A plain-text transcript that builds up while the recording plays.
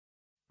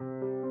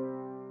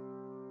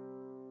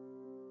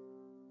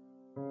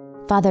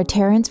Father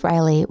Terrence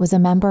Reilly was a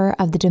member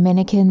of the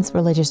Dominicans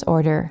religious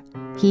order.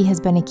 He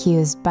has been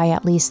accused by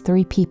at least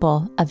 3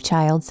 people of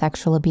child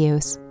sexual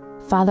abuse.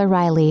 Father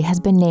Reilly has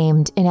been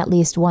named in at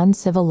least one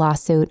civil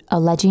lawsuit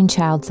alleging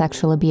child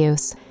sexual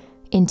abuse.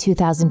 In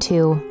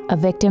 2002, a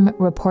victim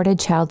reported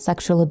child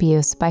sexual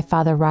abuse by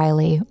Father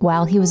Reilly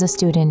while he was a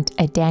student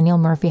at Daniel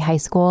Murphy High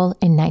School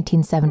in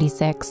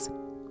 1976.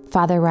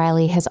 Father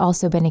Reilly has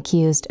also been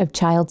accused of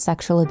child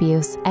sexual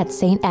abuse at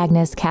Saint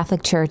Agnes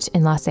Catholic Church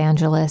in Los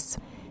Angeles.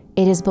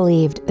 It is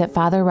believed that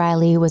Father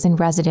Reilly was in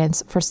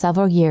residence for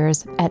several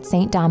years at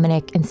Saint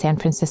Dominic in San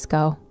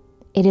Francisco.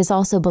 It is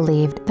also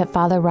believed that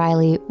Father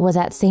Reilly was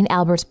at St.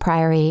 Albert's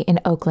Priory in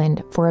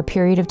Oakland for a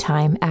period of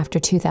time after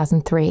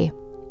 2003,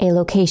 a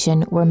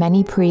location where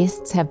many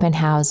priests have been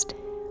housed.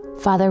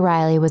 Father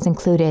Reilly was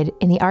included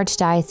in the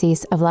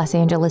Archdiocese of Los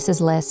Angeles'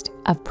 list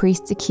of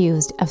priests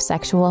accused of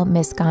sexual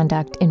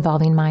misconduct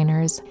involving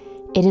minors.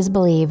 It is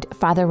believed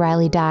Father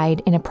Reilly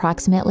died in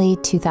approximately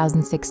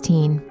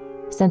 2016.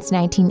 Since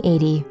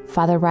 1980,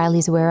 Father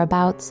Reilly's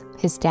whereabouts,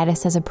 his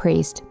status as a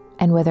priest,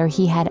 and whether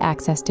he had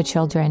access to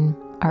children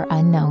are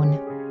unknown.